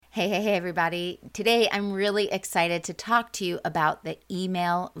Hey, everybody. Today, I'm really excited to talk to you about the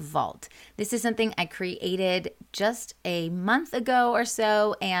email vault. This is something I created just a month ago or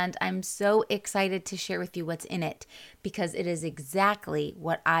so, and I'm so excited to share with you what's in it because it is exactly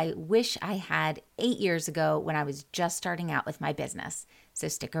what I wish I had 8 years ago when I was just starting out with my business. So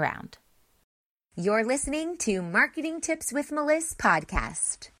stick around. You're listening to Marketing Tips with Melissa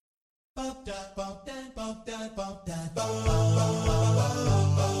podcast.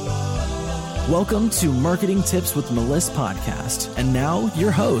 Welcome to Marketing Tips with Melissa podcast. And now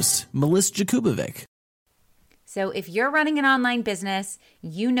your host, Melissa Jakubovic. So if you're running an online business,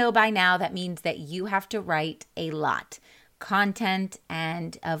 you know by now that means that you have to write a lot. Content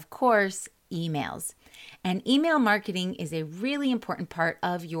and, of course, emails. And email marketing is a really important part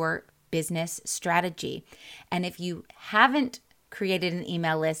of your business strategy. And if you haven't created an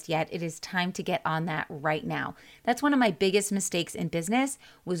email list yet, it is time to get on that right now. That's one of my biggest mistakes in business,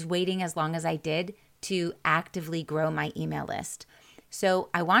 was waiting as long as I did to actively grow my email list. So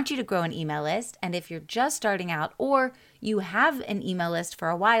I want you to grow an email list. And if you're just starting out or you have an email list for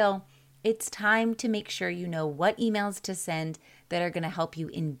a while, it's time to make sure you know what emails to send that are going to help you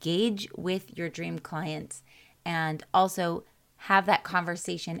engage with your dream clients and also have that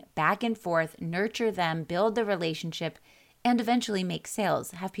conversation back and forth, nurture them, build the relationship, and eventually make sales,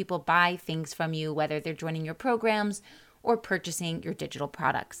 have people buy things from you, whether they're joining your programs or purchasing your digital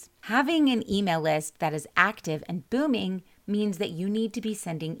products. Having an email list that is active and booming means that you need to be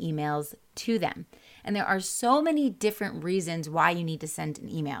sending emails to them. And there are so many different reasons why you need to send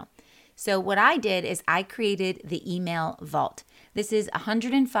an email. So what I did is I created the email vault. This is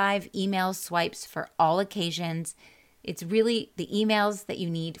 105 email swipes for all occasions. It's really the emails that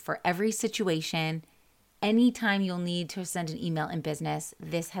you need for every situation. Anytime you'll need to send an email in business,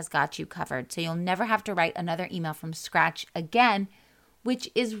 this has got you covered. So you'll never have to write another email from scratch again, which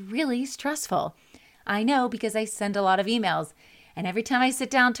is really stressful. I know because I send a lot of emails. And every time I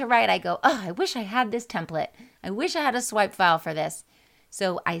sit down to write, I go, I wish I had this template. I wish I had a swipe file for this.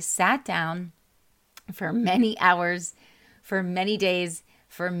 So I sat down for many hours, for many days,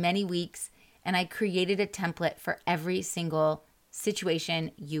 for many weeks, and I created a template for every single situation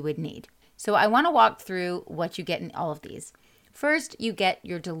you would need. So I want to walk through what you get in all of these. First, you get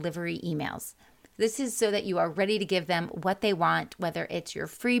your delivery emails. This is so that you are ready to give them what they want, whether it's your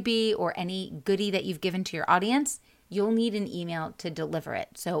freebie or any goodie that you've given to your audience, you'll need an email to deliver it.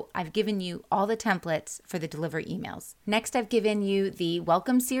 So I've given you all the templates for the delivery emails. Next, I've given you the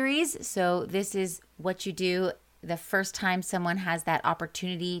welcome series. So this is what you do the first time someone has that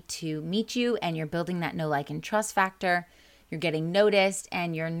opportunity to meet you and you're building that know, like, and trust factor. You're getting noticed,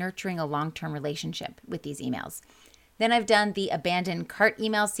 and you're nurturing a long-term relationship with these emails. Then I've done the abandoned cart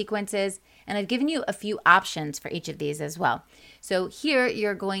email sequences, and I've given you a few options for each of these as well. So here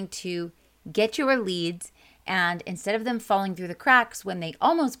you're going to get your leads, and instead of them falling through the cracks when they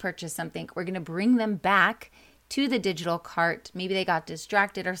almost purchase something, we're going to bring them back to the digital cart. Maybe they got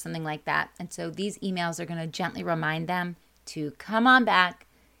distracted or something like that. And so these emails are going to gently remind them to come on back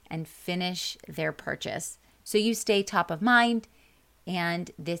and finish their purchase. So you stay top of mind, and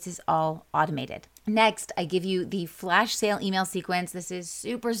this is all automated. Next, I give you the flash sale email sequence. This is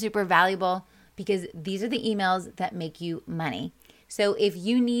super, super valuable because these are the emails that make you money. So if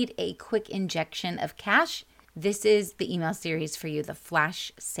you need a quick injection of cash, this is the email series for you, the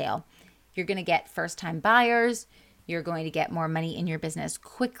flash sale. You're going to get first-time buyers. You're going to get more money in your business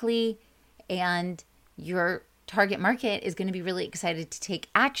quickly, and your target market is going to be really excited to take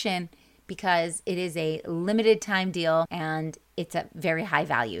action because it is a limited time deal and it's a very high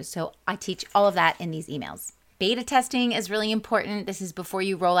value. So I teach all of that in these emails. Beta testing is really important. This is before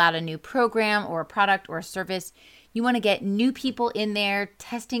you roll out a new program or a product or a service. You want to get new people in there,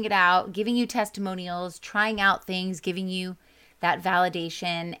 testing it out, giving you testimonials, trying out things, giving you that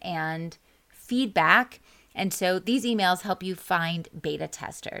validation and feedback. And so these emails help you find beta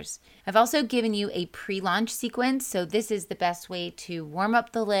testers. I've also given you a pre-launch sequence. So this is the best way to warm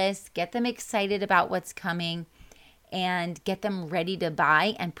up the list, get them excited about what's coming, and get them ready to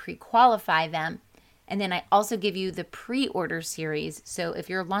buy and pre-qualify them. And then I also give you the pre-order series. So if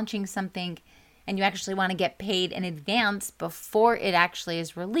you're launching something and you actually want to get paid in advance before it actually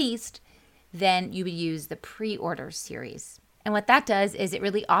is released, then you would use the pre-order series. And what that does is it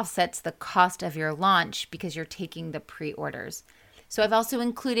really offsets the cost of your launch because you're taking the pre-orders. So I've also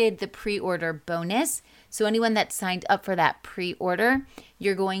included the pre-order bonus. So anyone that signed up for that pre-order,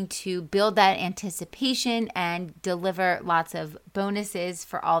 you're going to build that anticipation and deliver lots of bonuses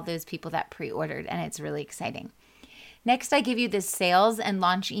for all those people that pre-ordered. And it's really exciting. Next, I give you the sales and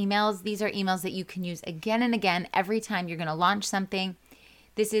launch emails. These are emails that you can use again and again every time you're going to launch something.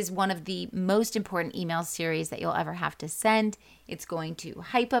 This is one of the most important email series that you'll ever have to send. It's going to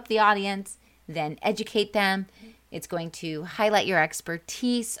hype up the audience, then educate them. It's going to highlight your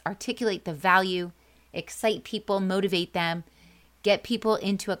expertise, articulate the value, excite people, motivate them, get people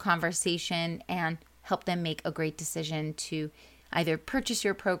into a conversation, and help them make a great decision to either purchase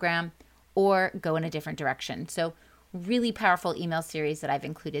your program or go in a different direction. So really powerful email series that I've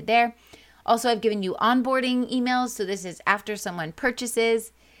included there. Also, I've given you onboarding emails. So this is after someone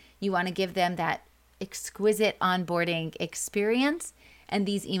purchases, you want to give them that exquisite onboarding experience. And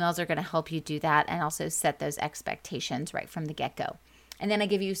these emails are going to help you do that and also set those expectations right from the get-go. And then I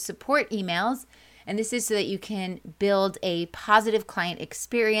give you support emails. And this is so that you can build a positive client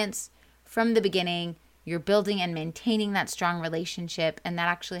experience from the beginning. You're building and maintaining that strong relationship, and that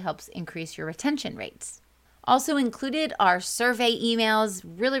actually helps increase your retention rates. Also included are survey emails.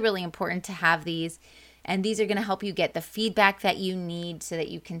 Really, really important to have these. And these are going to help you get the feedback that you need so that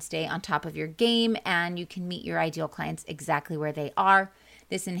you can stay on top of your game and you can meet your ideal clients exactly where they are.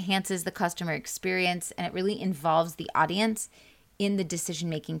 This enhances the customer experience, and it really involves the audience in the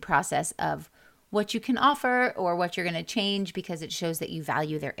decision-making process of what you can offer or what you're going to change, because it shows that you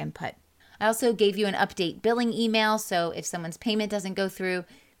value their input. I also gave you an update billing email. So if someone's payment doesn't go through,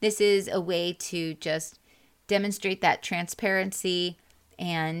 this is a way to just demonstrate that transparency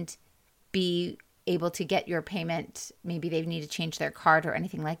and be able to get your payment. Maybe they need to change their card or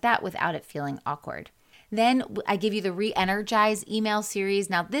anything like that without it feeling awkward. Then I give you the Re-Energize email series.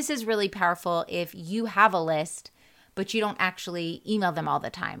 Now, this is really powerful if you have a list, but you don't actually email them all the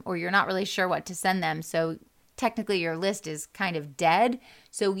time, or you're not really sure what to send them. So technically your list is kind of dead.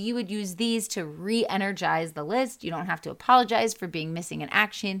 So you would use these to re-energize the list. You don't have to apologize for being missing in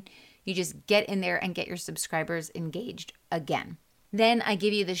action. You just get in there and get your subscribers engaged again. Then I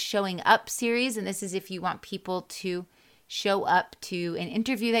give you the Showing Up series, and this is if you want people to show up to an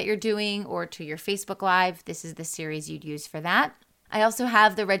interview that you're doing or to your Facebook Live. This is the series you'd use for that. I also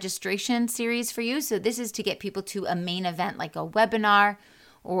have the registration series for you. So this is to get people to a main event like a webinar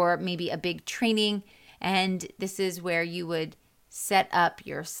or maybe a big training. And this is where you would set up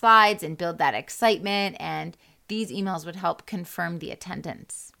your slides and build that excitement. And these emails would help confirm the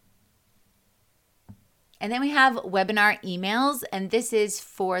attendance. And then we have webinar emails, and this is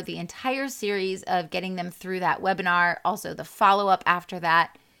for the entire series of getting them through that webinar, also the follow-up after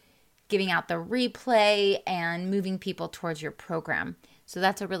that, giving out the replay, and moving people towards your program. So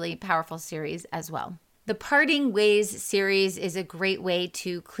that's a really powerful series as well. The Parting Ways series is a great way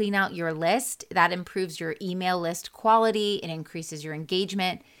to clean out your list. That improves your email list quality. It increases your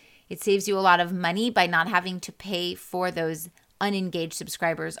engagement. It saves you a lot of money by not having to pay for those unengaged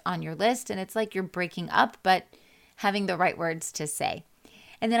subscribers on your list. And it's like you're breaking up, but having the right words to say.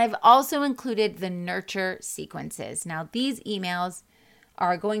 And then I've also included the nurture sequences. Now, these emails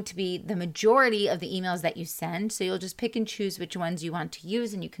are going to be the majority of the emails that you send. So you'll just pick and choose which ones you want to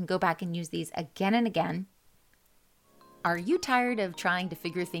use, and you can go back and use these again and again. Are you tired of trying to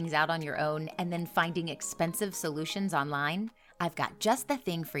figure things out on your own and then finding expensive solutions online? I've got just the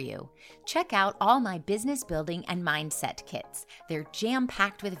thing for you. Check out all my business building and mindset kits. They're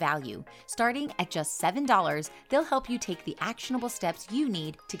jam-packed with value. Starting at just $7, they'll help you take the actionable steps you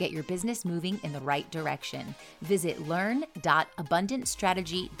need to get your business moving in the right direction. Visit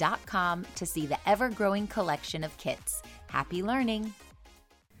learn.abundantstrategy.com to see the ever-growing collection of kits. Happy learning!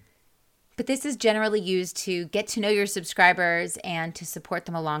 But this is generally used to get to know your subscribers and to support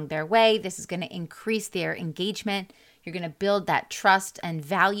them along their way. This is going to increase their engagement. You're going to build that trust and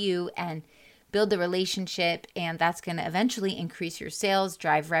value and build the relationship, and that's going to eventually increase your sales,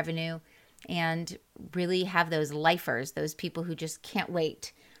 drive revenue, and really have those lifers, those people who just can't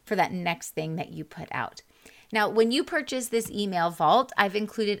wait for that next thing that you put out. Now, when you purchase this email vault, I've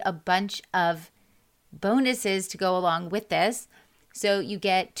included a bunch of bonuses to go along with this. So you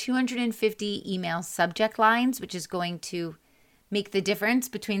get 250 email subject lines, which is going to make the difference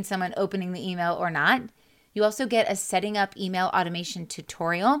between someone opening the email or not. You also get a setting up email automation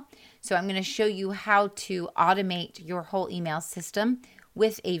tutorial. So I'm going to show you how to automate your whole email system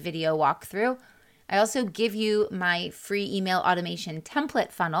with a video walkthrough. I also give you my free email automation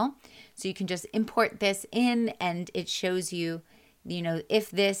template funnel. So you can just import this in, and it shows you,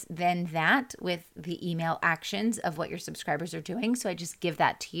 if this, then that, with the email actions of what your subscribers are doing. So I just give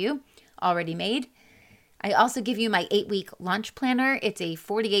that to you already made. I also give you my 8-week launch planner. It's a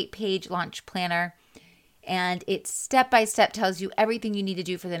 48-page launch planner. And it step-by-step tells you everything you need to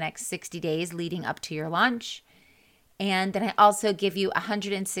do for the next 60 days leading up to your launch. And then I also give you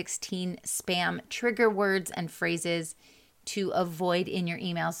 116 spam trigger words and phrases to avoid in your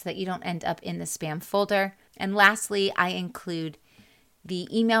email so that you don't end up in the spam folder. And lastly, I include the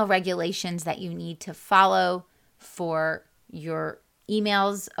email regulations that you need to follow for your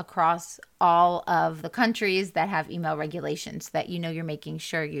emails across all of the countries that have email regulations, that you know you're making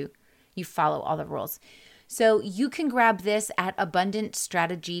sure you follow all the rules. So you can grab this at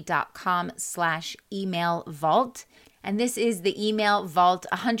abundantstrategy.com/email vault. And this is the email vault,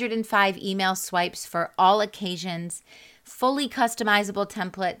 105 email swipes for all occasions, fully customizable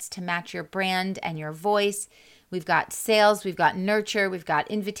templates to match your brand and your voice. We've got sales, we've got nurture, we've got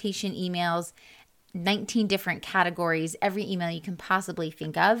invitation emails, 19 different categories, every email you can possibly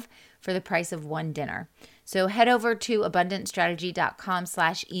think of for the price of one dinner. So head over to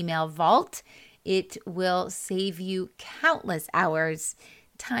abundantstrategy.com/email vault. It will save you countless hours,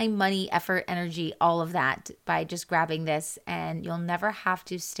 time, money, effort, energy, all of that by just grabbing this, and you'll never have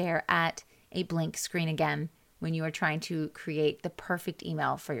to stare at a blank screen again when you are trying to create the perfect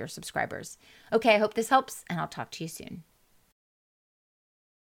email for your subscribers. Okay, I hope this helps, and I'll talk to you soon.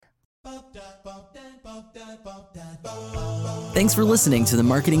 Thanks for listening to the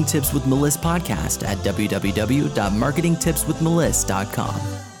Marketing Tips with Meliss podcast at www.marketingtipswithmeliss.com.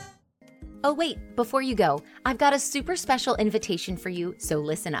 Oh, wait, before you go, I've got a super special invitation for you, so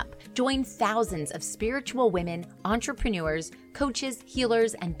listen up. Join thousands of spiritual women, entrepreneurs, coaches,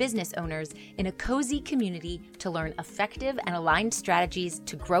 healers, and business owners in a cozy community to learn effective and aligned strategies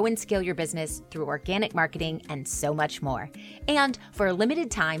to grow and scale your business through organic marketing and so much more. And for a limited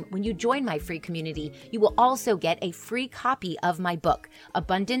time, when you join my free community, you will also get a free copy of my book,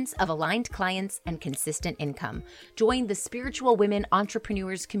 Abundance of Aligned Clients and Consistent Income. Join the Spiritual Women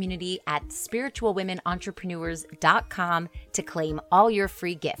Entrepreneurs community at spiritualwomenentrepreneurs.com to claim all your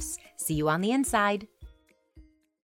free gifts. See you on the inside.